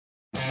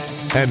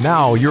And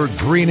now your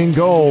Green and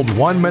Gold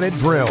 1-minute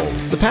drill.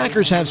 The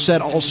Packers have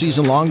said all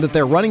season long that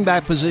their running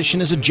back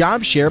position is a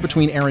job share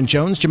between Aaron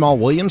Jones, Jamal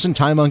Williams, and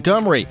Ty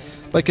Montgomery.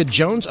 But could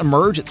Jones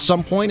emerge at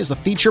some point as the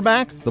feature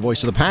back? The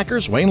voice of the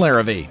Packers, Wayne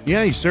Larrivee.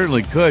 Yeah, he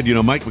certainly could. You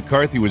know, Mike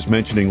McCarthy was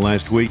mentioning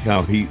last week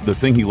how the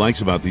thing he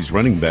likes about these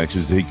running backs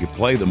is that he could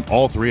play them,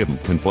 all three of them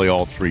can play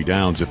all three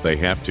downs if they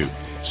have to.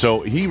 So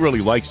he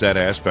really likes that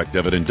aspect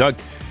of it. And Doug,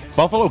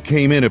 Buffalo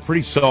came in a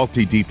pretty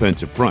salty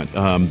defensive front,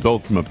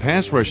 both from a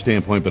pass rush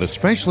standpoint, but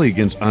especially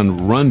against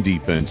on-run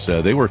defense.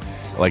 They were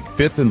like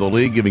fifth in the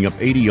league, giving up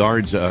 80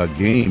 yards a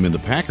game, and the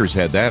Packers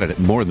had that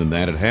more than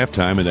that at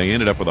halftime, and they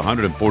ended up with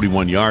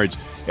 141 yards,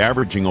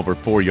 averaging over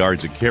 4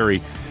 yards a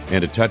carry,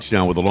 and a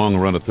touchdown with a long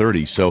run of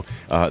 30. So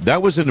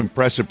that was an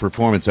impressive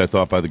performance, I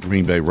thought, by the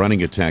Green Bay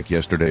running attack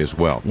yesterday as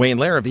well. Wayne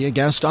Larrivee, a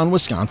guest on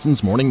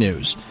Wisconsin's Morning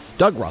News.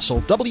 Doug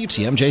Russell,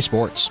 WTMJ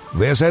Sports.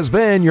 This has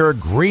been your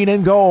Green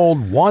and Gold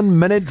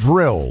 1-minute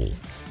drill.